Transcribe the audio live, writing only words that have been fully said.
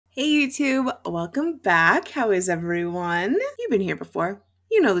Hey YouTube, welcome back. How is everyone? You've been here before.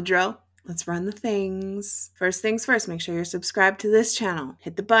 You know the drill. Let's run the things. First things first, make sure you're subscribed to this channel.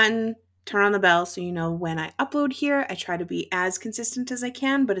 Hit the button, turn on the bell so you know when I upload here. I try to be as consistent as I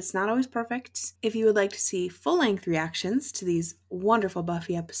can, but it's not always perfect. If you would like to see full-length reactions to these wonderful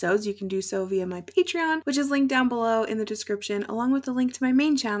Buffy episodes, you can do so via my Patreon, which is linked down below in the description, along with the link to my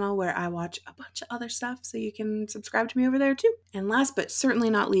main channel where I watch a bunch of other stuff, so you can subscribe to me over there too. And last but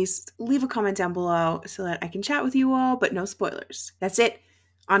certainly not least, leave a comment down below so that I can chat with you all, but no spoilers. That's it.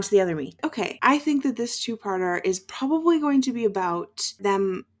 On to the other meat. Okay, I think that this two-parter is probably going to be about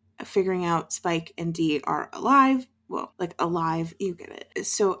them figuring out Spike and Dee are alive. Well, like alive, you get it.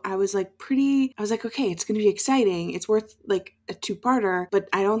 So I was like, okay, it's gonna be exciting. It's worth like a two-parter, but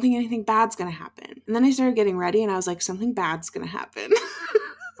I don't think anything bad's gonna happen. And then I started getting ready and I was like, something bad's gonna happen.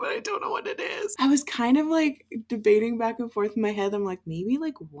 But I don't know what it is. I was kind of like debating back and forth in my head. I'm like, maybe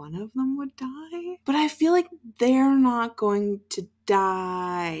like one of them would die. But I feel like they're not going to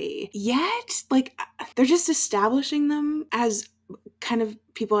die yet. Like they're just establishing them as kind of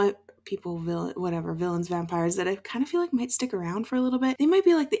villains, vampires that I kind of feel like might stick around for a little bit. They might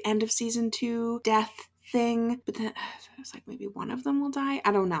be like the end of season 2 death thing, but then it's like maybe one of them will die.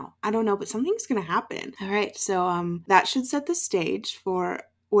 I don't know, but something's gonna happen. All right, so that should set the stage for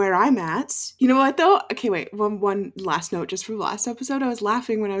where I'm at. You know what though? Okay, wait, one last note just from the last episode. I was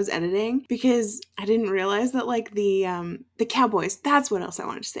laughing when I was editing because I didn't realize that like the cowboys, that's what else I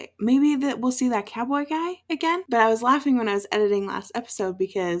wanted to say. Maybe that we'll see that cowboy guy again, but I was laughing when I was editing last episode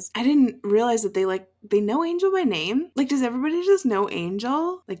because I didn't realize that they know Angel by name. Like, does everybody just know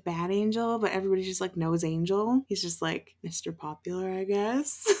Angel? Like Bad Angel, but everybody just like knows Angel. He's just like Mr. Popular, I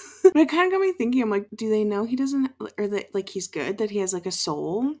guess. But it kind of got me thinking, I'm like, do they know he doesn't, or that like he's good, that he has like a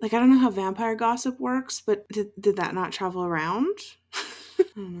soul? Like, I don't know how vampire gossip works, but did that not travel around? I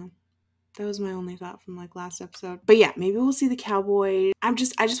don't know. That was my only thought from like last episode. But yeah, maybe we'll see the cowboy. I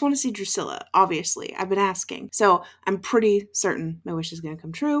just want to see Drusilla, obviously. I've been asking. So I'm pretty certain my wish is going to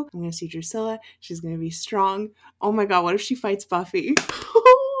come true. I'm going to see Drusilla. She's going to be strong. Oh my god, what if she fights Buffy? Oh,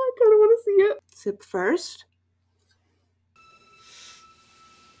 I kind of want to see it. Sip first.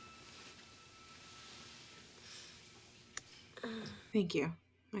 Thank you.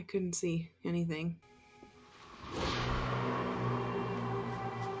 I couldn't see anything.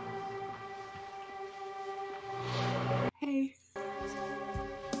 Hey.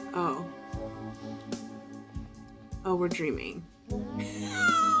 Oh. Oh, we're dreaming. My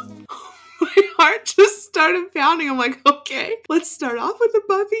heart just started pounding. I'm like, okay, let's start off with the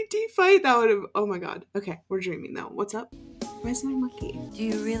Buffy Dee fight. That would have, oh my god. Okay, we're dreaming though. What's up? Where's my monkey? Do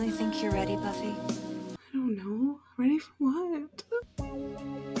you really think you're ready, Buffy? I don't know. Ready for what?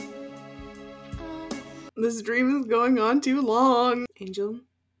 This dream is going on too long. Angel?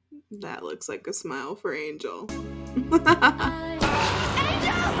 That looks like a smile for Angel.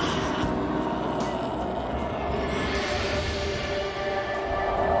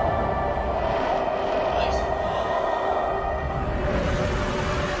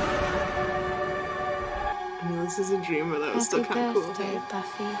 This is a dream, but that was still kind of cool. Happy birthday,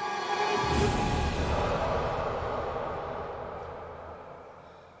 Buffy.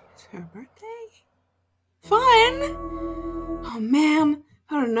 It's her birthday? Fun! Oh man,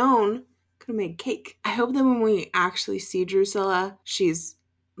 I would have known. Could have made cake. I hope that when we actually see Drusilla, she's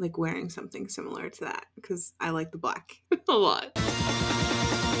like wearing something similar to that, because I like the black a lot.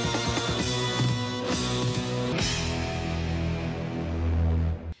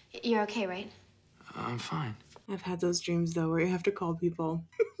 You're okay, right? I'm fine. I've had those dreams though where you have to call people.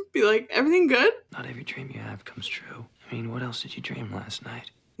 Be like, everything good? Not every dream you have comes true. I mean, what else did you dream last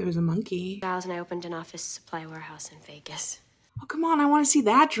night? There was a monkey. Giles and I opened an office supply warehouse in Vegas. Oh, come on, I want to see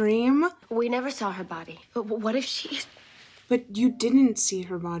that dream. We never saw her body. But what if she... But you didn't see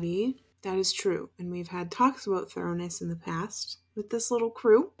her body. That is true. And we've had talks about thoroughness in the past with this little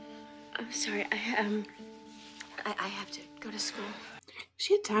crew. I'm sorry, I have to go to school.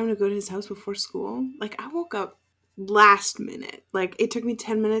 She had time to go to his house before school. Like, I woke up last minute. Like, it took me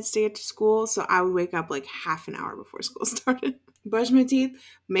 10 minutes to get to school, so I would wake up like half an hour before school started. Brush my teeth,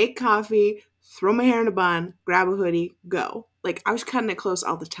 make coffee, throw my hair in a bun, grab a hoodie, go. Like, I was cutting it close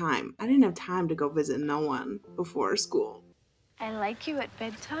all the time. I didn't have time to go visit no one before school. I like you at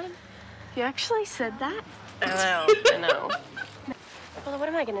bedtime? You actually said that? I know. Well, what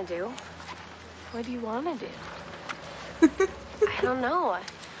am I gonna do? What do you want to do? I don't know.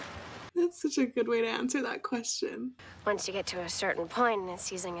 That's such a good way to answer that question. Once you get to a certain point, and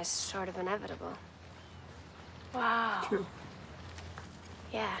seizing is sort of inevitable. Wow. True.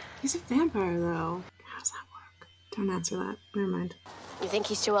 Yeah. He's a vampire, though. How does that work? Don't answer that. Never mind. You think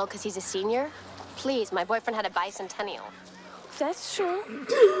he's too old because he's a senior? Please, my boyfriend had a bicentennial. That's true.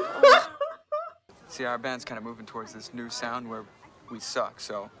 See, our band's kind of moving towards this new sound where we suck,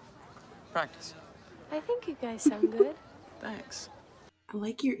 so practice. I think you guys sound good. Thanks. I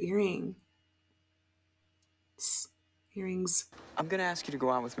like your earring. Earrings. I'm gonna ask you to go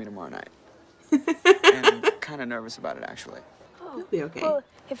out with me tomorrow night. And I'm kind of nervous about it, actually. Oh, You'll be okay. Well,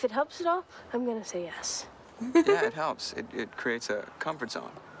 if it helps at all, I'm gonna say yes. Yeah, it helps. It creates a comfort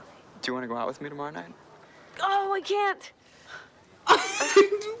zone. Do you want to go out with me tomorrow night? Oh, I can't. Well,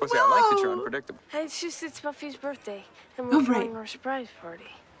 see, I like that you're unpredictable. It's Buffy's birthday, and we're throwing our surprise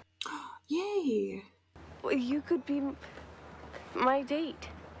party. Yay. Well, you could be my date.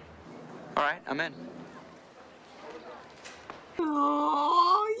 All right, I'm in.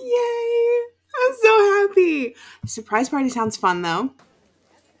 Oh, yay. I'm so happy. Surprise party sounds fun, though.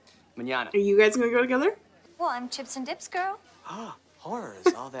 Mañana. Are you guys going to go together? Well, I'm chips and dips, girl. Ah, horrors.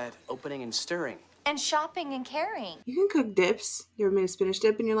 All that opening and stirring. And shopping and carrying. You can cook dips. You ever made a spinach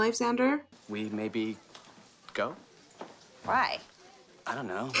dip in your life, Xander? We maybe go? Why? I don't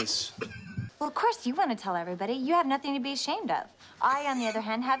know. This. Well, of course you want to tell everybody. You have nothing to be ashamed of. I, on the other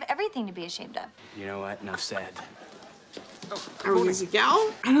hand, have everything to be ashamed of. You know what? Enough said. Are we gonna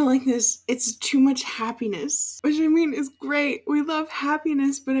go? I don't like this. It's too much happiness. Which I mean is great. We love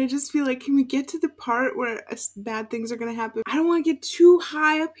happiness, but I just feel like, can we get to the part where bad things are gonna happen? I don't want to get too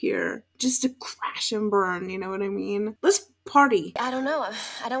high up here just to crash and burn, you know what I mean? Let's party. I don't know.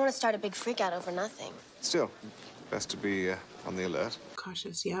 I don't want to start a big freak out over nothing. Still, best to be on the alert.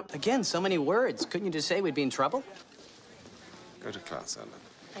 Cautious, yep. Again, so many words. Couldn't you just say we'd be in trouble? Go to class, Ellen.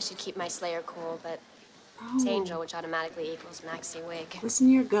 I should keep my Slayer cool, but it's Angel, which automatically equals Maxie Wig. Listen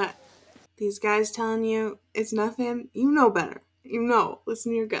to your gut. These guys telling you it's nothing, you know better. You know.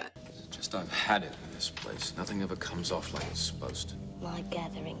 Listen to your gut. Just I've had it in this place. Nothing ever comes off like it's supposed to. My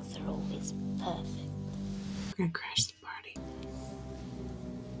gatherings are always perfect. We're gonna crash the party.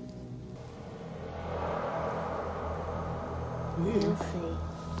 We'll see.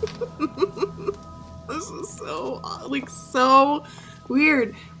 This is so, so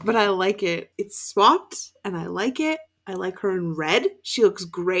weird, but I like it. It's swapped, and I like it. I like her in red. She looks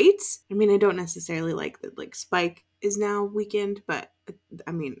great. I mean, I don't necessarily like that, like, Spike is now weakened, but,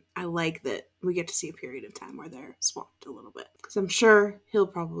 I mean, I like that we get to see a period of time where they're swapped a little bit. Because I'm sure he'll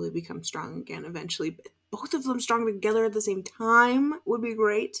probably become strong again eventually, but both of them strong together at the same time would be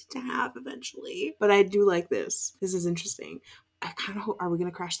great to have eventually. But I do like this. This is interesting. I kind of hope, are we going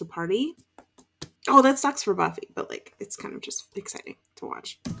to crash the party? Oh, that sucks for Buffy, but, like, it's kind of just exciting to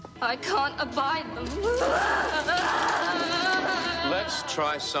watch. I can't abide them. Let's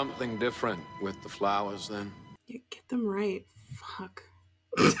try something different with the flowers, then. Yeah, get them right. Fuck.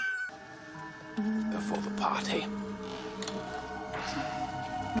 They're for the party.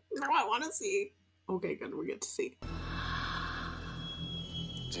 No, I want to see. Okay, good. We get to see.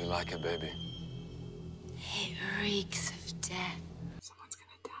 Do you like it, baby? It reeks of death. Someone's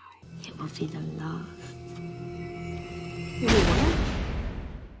gonna die. It will be the last. Wait, what?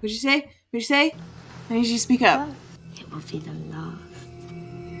 What'd you say? What'd you say? I need you to speak up. It will be the last.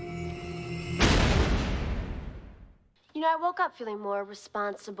 You know, I woke up feeling more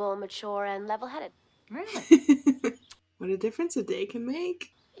responsible, mature, and level-headed. Really? What a difference a day can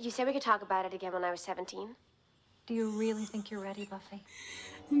make. You said we could talk about it again when I was 17. Do you really think you're ready, Buffy?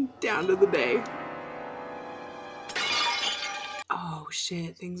 Down to the day. Oh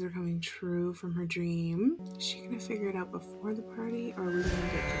shit, things are coming true from her dream. Is she gonna figure it out before the party? Or are we gonna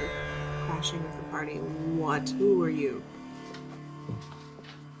get to the crashing of the party? What? Who are you?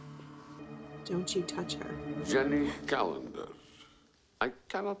 Don't you touch her. Jenny Calendar, I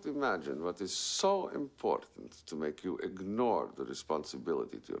cannot imagine what is so important to make you ignore the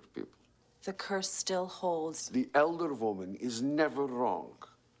responsibility to your people. The curse still holds. The elder woman is never wrong.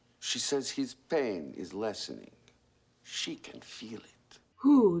 She says his pain is lessening. She can feel it.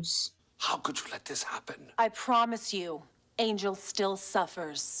 Whose? How could you let this happen? I promise you, Angel still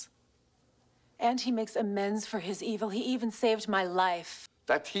suffers. And he makes amends for his evil. He even saved my life.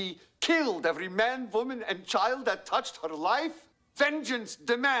 That he killed every man, woman, and child that touched her life? Vengeance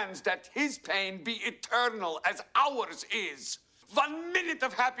demands that his pain be eternal as ours is. 1 minute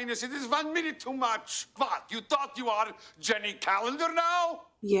of happiness, it is 1 minute too much. What, you thought you are Jenny Calendar now?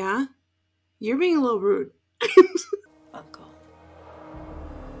 Yeah? You're being a little rude. Uncle.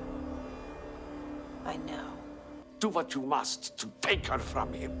 I know. Do what you must to take her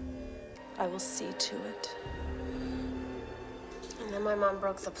from him. I will see to it. And then my mom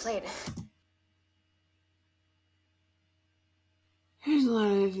broke the plate. There's a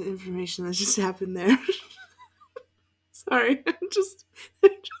lot of information that just happened there. Sorry, I'm just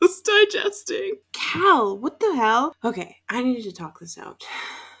digesting. Cal, what the hell? Okay, I need to talk this out.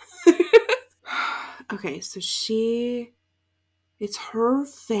 Okay, so it's her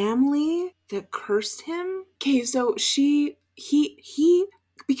family that cursed him. Okay, so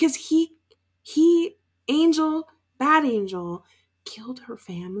Angel, bad Angel, killed her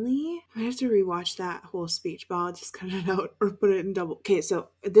family. I have to rewatch that whole speech, but I'll just cut it out or put it in double. Okay, so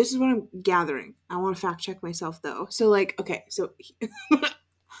this is what I'm gathering. I want to fact check myself though. So like, okay, so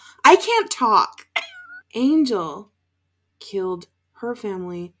I can't talk. Angel killed her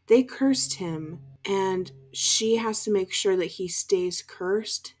family. They cursed him, and she has to make sure that he stays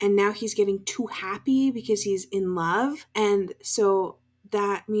cursed. And now he's getting too happy because he's in love, and so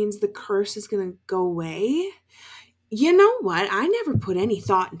that means the curse is gonna go away. You know what? I never put any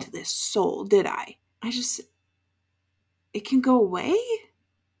thought into this soul, did I? It can go away?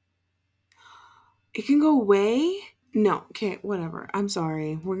 It can go away? No, okay, whatever. I'm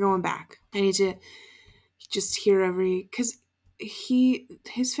sorry. We're going back. I need to just hear because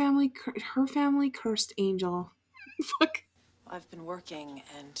her family cursed Angel. Fuck. I've been working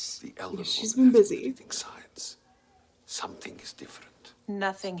and The elder she's woman been has busy. reading signs. Something is different.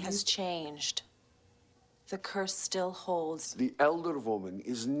 nothing has changed. The curse still holds. The elder woman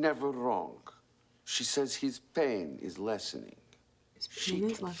is never wrong. She says his pain is lessening. She pain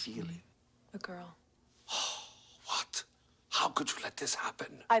is can lessening. feel it. A girl. What? How could you let this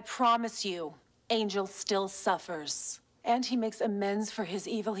happen? I promise you, Angel still suffers. And he makes amends for his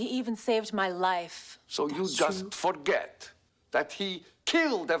evil. He even saved my life. So you just forget that he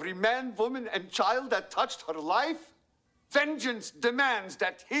killed every man, woman, and child that touched her life? Vengeance demands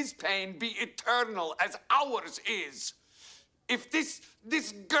that his pain be eternal as ours is. If this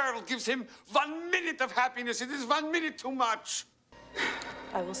girl gives him 1 minute of happiness, it is 1 minute too much.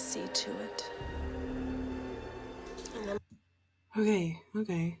 I will see to it. Okay.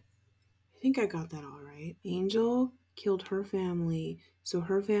 I think I got that all right. Angel killed her family, so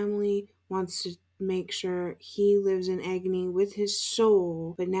her family wants to make sure he lives in agony with his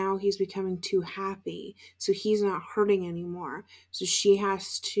soul, but now he's becoming too happy, so he's not hurting anymore. So she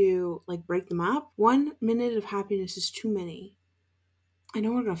has to, like, break them up. 1 minute of happiness is too many. I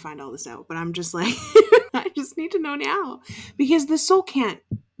know we're gonna find all this out, but I'm just like, I just need to know now. Because the soul can't,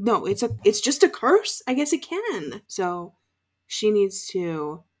 no, it's just a curse? I guess it can. So she needs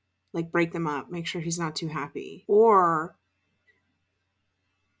to, like, break them up, make sure he's not too happy. Or,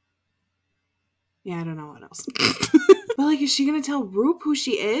 yeah, I don't know what else. But, like, is she gonna tell Roop who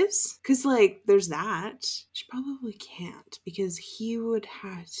she is? Because, like, there's that. She probably can't, because he would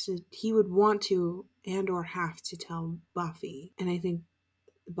want to and or have to tell Buffy. And I think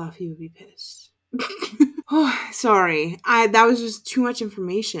Buffy would be pissed. Oh, sorry. That was just too much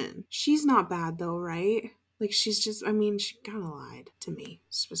information. She's not bad though, right? Like, she's just, I mean, she kind of lied to me,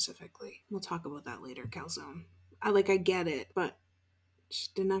 specifically. We'll talk about that later, Calzone. I get it, but she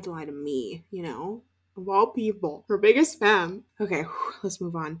didn't have to lie to me, you know? Of all people. Her biggest fan. Okay, let's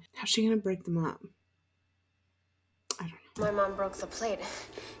move on. How's she gonna break them up? I don't know. My mom broke the plate.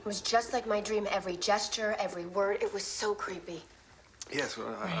 It was just like my dream. Every gesture, every word. It was so creepy. Yes,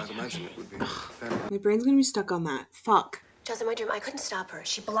 well, I'd imagine it would be. My brain's gonna be stuck on that. Fuck. Just in my dream, I couldn't stop her.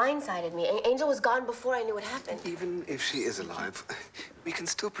 She blindsided me. Angel was gone before I knew what happened. Even if she is alive, we can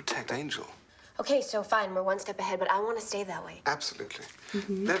still protect Angel. Okay, so fine. We're one step ahead, but I want to stay that way. Absolutely.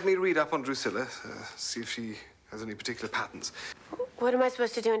 Let me read up on Drusilla, see if she has any particular patterns. What am I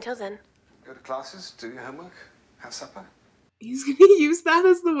supposed to do until then? Go to classes, do your homework, have supper. He's gonna use that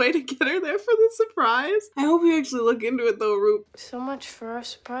as the way to get her there for the surprise. I hope you actually look into it though, Roop. So much for our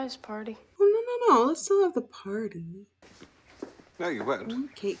surprise party. Oh, no. Let's still have the party. No, you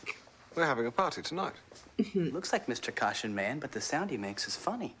won't. Cake. We're having a party tonight. Looks like Mr. Caution Man, but the sound he makes is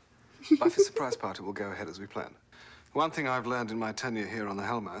funny. Buffy's surprise party will go ahead as we planned. One thing I've learned in my tenure here on the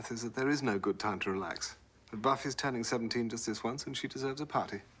Hellmouth is that there is no good time to relax. But Buffy's turning 17 just this once, and she deserves a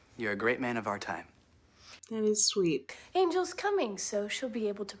party. You're a great man of our time. That is sweet. Angel's coming, so she'll be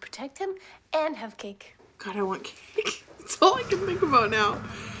able to protect him and have cake. God, I want cake. That's all I can think about now.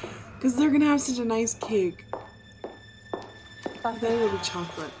 Because they're gonna have such a nice cake. I bet it'll be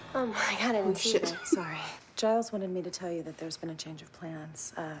chocolate. Oh my God, I didn't see shit. that. Sorry. Giles wanted me to tell you that there's been a change of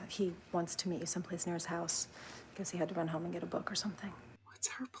plans. He wants to meet you someplace near his house. Guess he had to run home and get a book or something. What's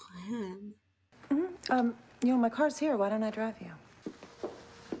her plan? My car's here. Why don't I drive you?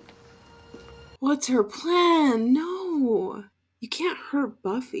 What's her plan? No. You can't hurt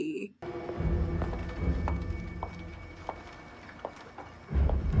Buffy.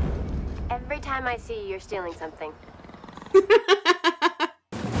 Every time I see you, you're stealing something.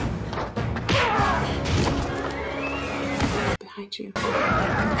 behind you.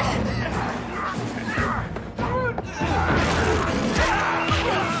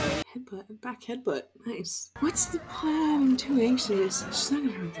 Headbutt, back headbutt. Nice. What's the plan? I'm too anxious. She's not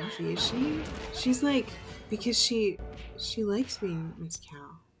gonna hurt Buffy, is she? She's like, because she likes being Miss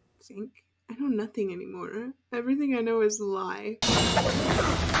Cow. I think. I know nothing anymore. Everything I know is a lie.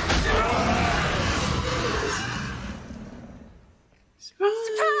 Surprise!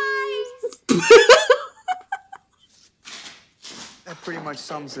 That pretty much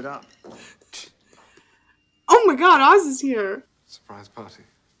sums it up. Oh my god, Oz is here! Surprise party.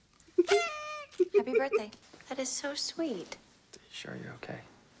 Happy birthday. That is so sweet. You sure you're okay?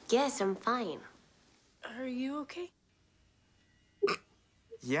 Yes, I'm fine. Are you okay?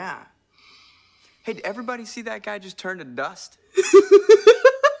 Yeah. Hey, did everybody see that guy just turn to dust?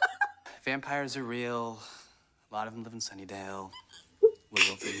 Vampires are real. A lot of them live in Sunnydale. We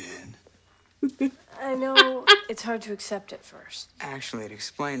will fit in. I know it's hard to accept at first. Actually, it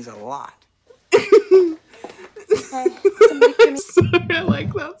explains a lot. Sorry, I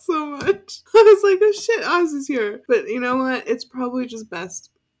like that so much. I was like, oh shit, Oz is here. But you know what? It's probably just best.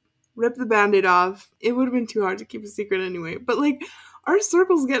 Rip the band-aid off. It would have been too hard to keep a secret anyway. But like, our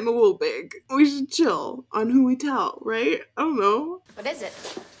circle's getting a little big. We should chill on who we tell, right? I don't know. What is it?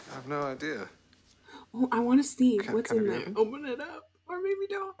 I have no idea. Oh, I want to see what's in can I there. be Open it up. Or maybe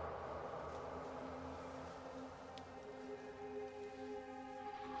don't.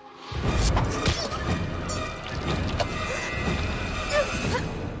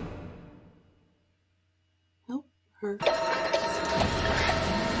 Help her.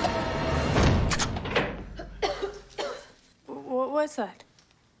 What was that?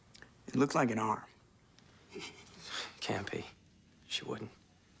 It looked like an arm. Can't be. She wouldn't.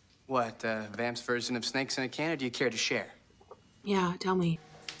 What, Vamp's version of snakes in a can, or do you care to share? Yeah, tell me.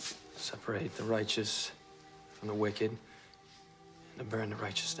 Separate the righteous from the wicked, and to burn the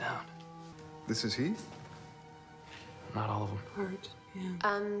righteous down. This is he? Not all of them. Hard,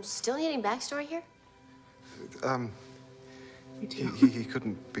 yeah. Still needing backstory here? Me too. He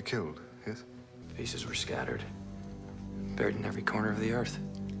couldn't be killed, yes? Pieces were scattered, buried in every corner of the earth.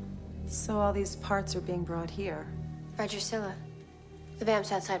 So all these parts are being brought here. Roger Scylla. The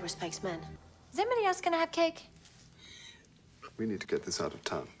vamps outside were Spike's men. Is anybody else gonna have cake? We need to get this out of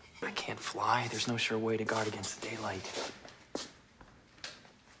town. I can't fly. There's no sure way to guard against the daylight.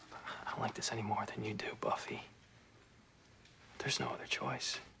 I don't like this any more than you do, Buffy. There's no other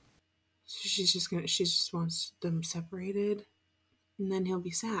choice. She just wants them separated, and then he'll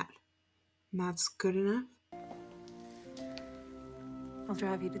be sad. And that's good enough. I'll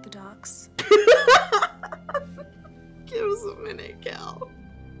drive you to the docks. Give us a minute, Cal.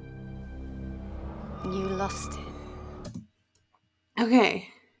 You lost it. Okay.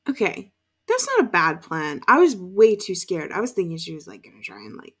 That's not a bad plan. I was way too scared. I was thinking she was like gonna try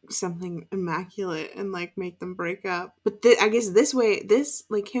and like something immaculate and like make them break up. But I guess this way,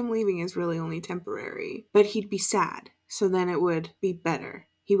 like him leaving is really only temporary. But he'd be sad. So then it would be better.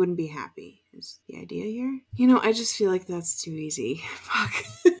 He wouldn't be happy, is the idea here. You know, I just feel like that's too easy. Fuck.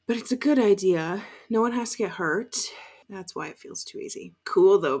 But it's a good idea. No one has to get hurt. That's why it feels too easy.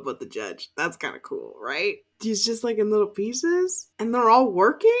 Cool though about the judge. That's kind of cool, right? He's just like in little pieces and they're all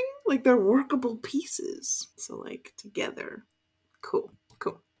working. Like they're workable pieces. So like together. Cool.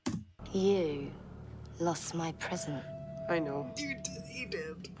 You lost my present. I know. You did. He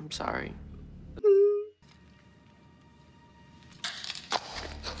did. I'm sorry.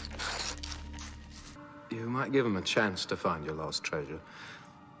 You might give him a chance to find your lost treasure.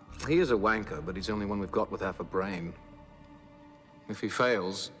 He is a wanker, but he's the only one we've got with half a brain. If he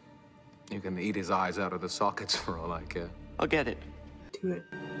fails, you can eat his eyes out of the sockets for all I care. I'll get it. Do it.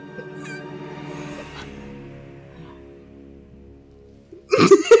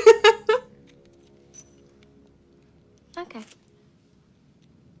 Okay.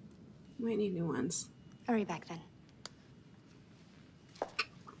 Might need new ones. Hurry back then.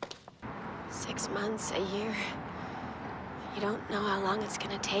 6 months, a year. You don't know how long it's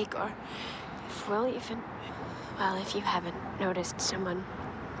gonna take, or if we'll even... Well, if you haven't noticed, someone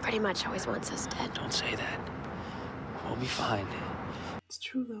pretty much always wants us dead. Don't say that. We'll be fine. It's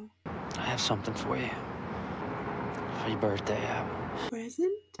true though. I have something for you. For your birthday,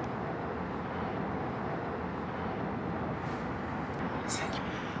 Present?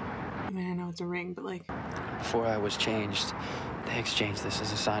 I mean, I know it's a ring, but like... Before I was changed, they exchanged this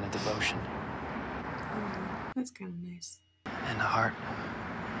as a sign of devotion. Oh, that's kind of nice. And a heart.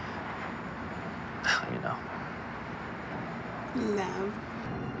 You know. Love.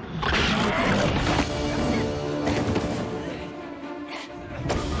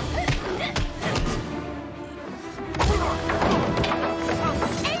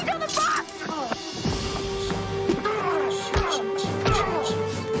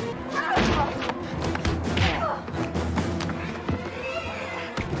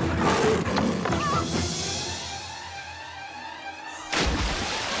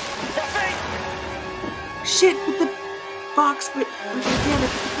 Shit, with the box, but like I get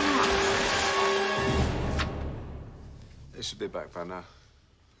it. They should be back by now.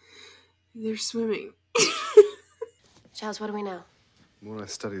 They're swimming. Giles, what do we know? The more I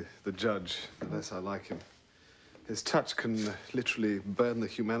study the judge, the less I like him. His touch can literally burn the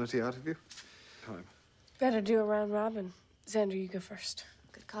humanity out of you. Time. Better do a round robin. Xander, you go first.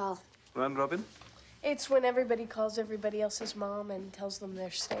 Good call. Round robin? It's when everybody calls everybody else's mom and tells them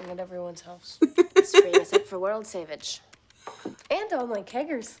they're staying at everyone's house. Scream us up for World Savage. And only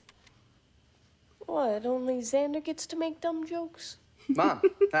keggers. What, only Xander gets to make dumb jokes? Mom,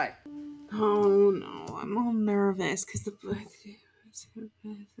 hi. Oh no, I'm all nervous because I'm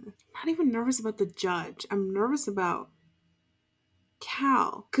not even nervous about the judge. I'm nervous about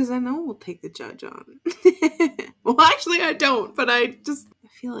Cal because I know we'll take the judge on. Well, actually, I don't, but I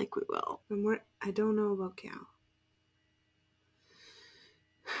feel like we will. And what I don't know about Cal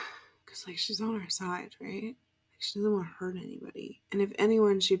because like she's on our side, right? She doesn't want to hurt anybody. And if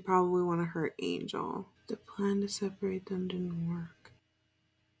anyone, she'd probably want to hurt Angel. The plan to separate them didn't work.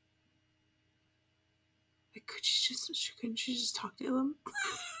 Like, couldn't she just talk to them?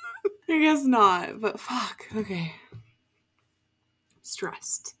 I guess not, but fuck. Okay. I'm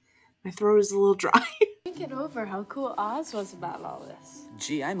stressed. My throat is a little dry. Can't get over how cool Oz was about all this.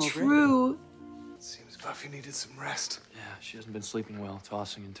 Gee, I'm over True. It seems Buffy needed some rest. Yeah, she hasn't been sleeping well,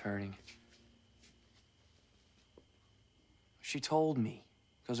 tossing and turning. She told me.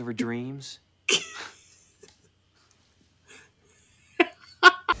 Because of her dreams.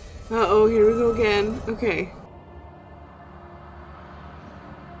 Uh-oh, here we go again. Okay.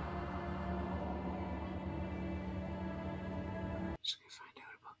 Just gonna find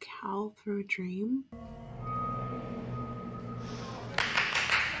out about Cal through a dream.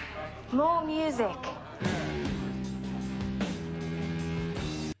 More music.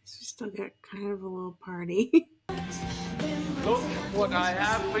 So we still got kind of a little party. Look what I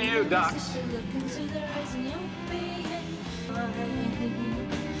have for you, Doc.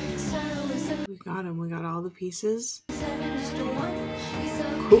 We got him. We got all the pieces.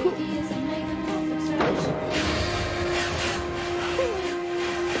 Cool.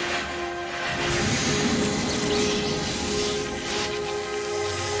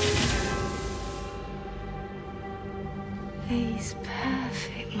 He's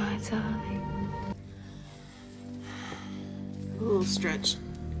perfect, my darling. A little stretch.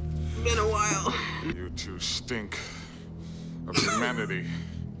 Been a while. You two stink of humanity.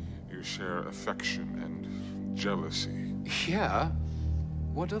 You share affection and jealousy. Yeah?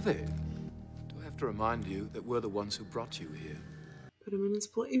 What of it? Do I have to remind you that we're the ones who brought you here? Put him in his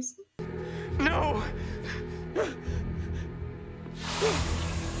place. No!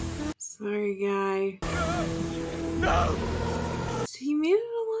 Sorry, guy. No! So he made it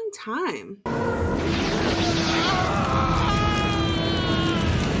a long time.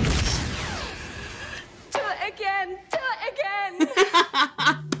 Do it again! Do it again!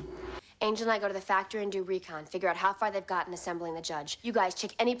 Angel and I go to the factory and do recon. Figure out how far they've gotten assembling the judge. You guys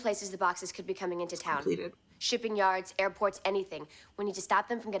check any places the boxes could be coming into town. Completed. Shipping yards, airports, anything. We need to stop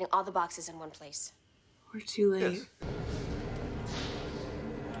them from getting all the boxes in one place. We're too late. Yes.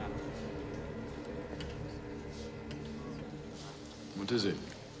 What is it?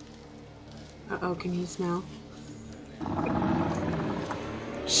 Uh-oh, can you smell?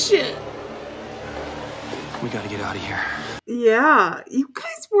 Shit. We gotta get out of here. Yeah, you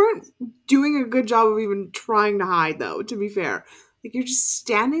guys weren't doing a good job of even trying to hide, though, to be fair. Like, you're just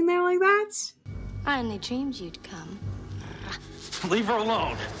standing there like that? I only dreamed you'd come. Leave her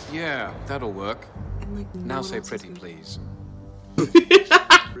alone. Yeah, that'll work. And, like, no Now one say else is pretty, gonna- please.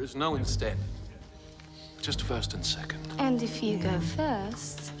 There is no instead. Just first and second. And if you go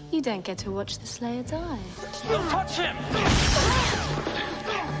first, you don't get to watch the Slayer die. Don't touch him!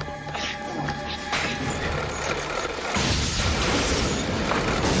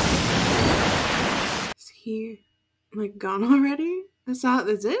 Is he, like, gone already? That's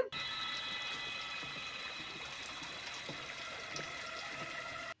it?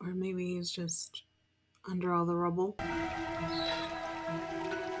 Or maybe he's just under all the rubble.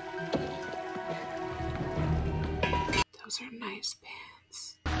 Those are nice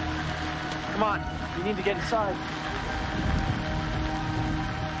pants. Come on, you need to get inside.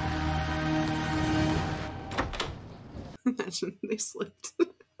 Imagine they slipped.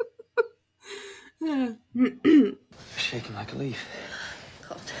 Shaking like a leaf.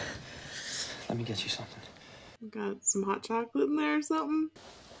 Cold. Let me get you something. Got some hot chocolate in there or something?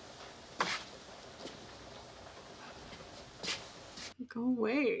 Go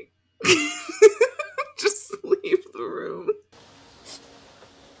away. Just leave the room.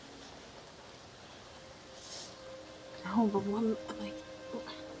 No, but one, like,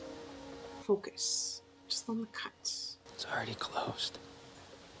 focus. Just on the cuts. It's already closed.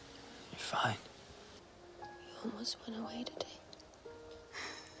 You're fine. You almost went away today.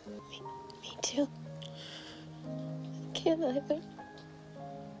 Me too. I can't either.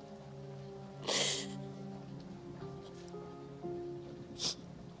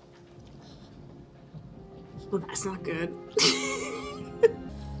 Well, that's not good.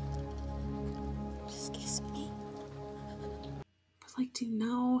 Just kiss me. But, like, do you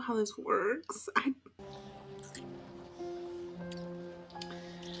know how this works?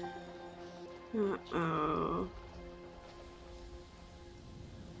 Uh-oh.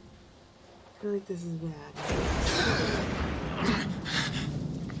 I feel like this is bad.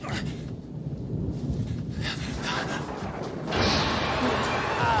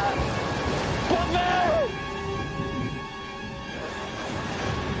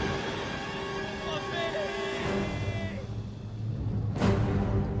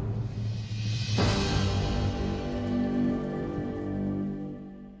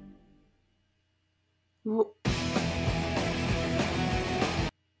 Well,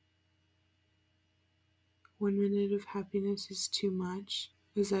 1 minute of happiness is too much.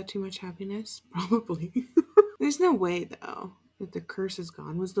 Is that too much happiness? Probably. There's no way, though, that the curse is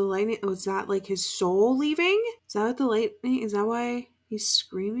gone. Was the lightning, was that like his soul leaving? Is that what the lightning, is that why he's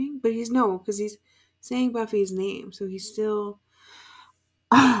screaming? But he's, no, because he's saying Buffy's name, so he's still...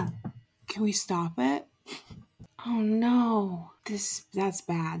 Can we stop it? Oh no. That's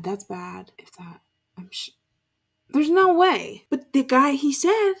bad. That's bad. If that, there's no way. But the guy, he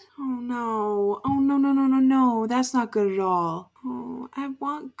said, oh no. Oh no, no, no, no, no. That's not good at all. Oh, I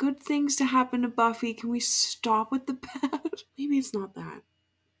want good things to happen to Buffy. Can we stop with the bad? Maybe it's not that.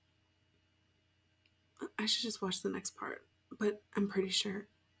 I should just watch the next part. But I'm pretty sure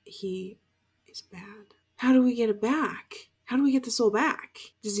he is bad. How do we get it back? How do we get the soul back?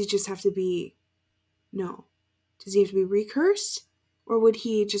 Does he just have to be... No. Does he have to be recursed? Or would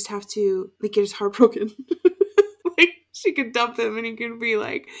he just have to, like, get his heart broken? Like, she could dump him and he could be,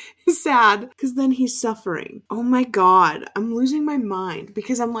 like, sad. Because then he's suffering. Oh my god. I'm losing my mind.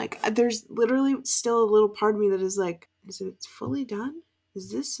 Because I'm like, there's literally still a little part of me that is like, is it fully done?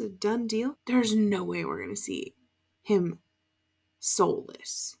 Is this a done deal? There's no way we're going to see him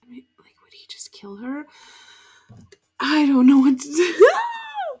soulless. I mean, like, would he just kill her? I don't know what to do.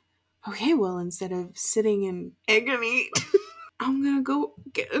 Okay, well, instead of sitting in agony, I'm gonna go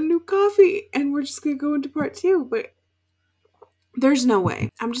get a new coffee and we're just gonna go into part 2. But there's no way.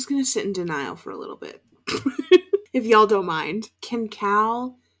 I'm just gonna sit in denial for a little bit. If y'all don't mind. Can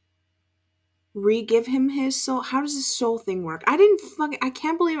Cal re-give him his soul? How does this soul thing work? I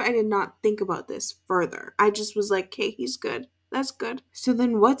can't believe I did not think about this further. I just was like, okay, he's good. That's good. So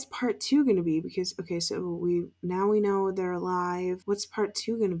then what's part 2 gonna be? Because, okay, so we know they're alive. What's part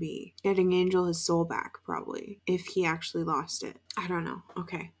 2 gonna be? Getting Angel his soul back, probably. If he actually lost it. I don't know.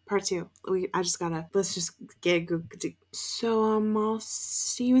 Okay, part 2. Let's just get it. So, I'll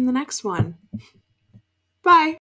see you in the next one. Bye.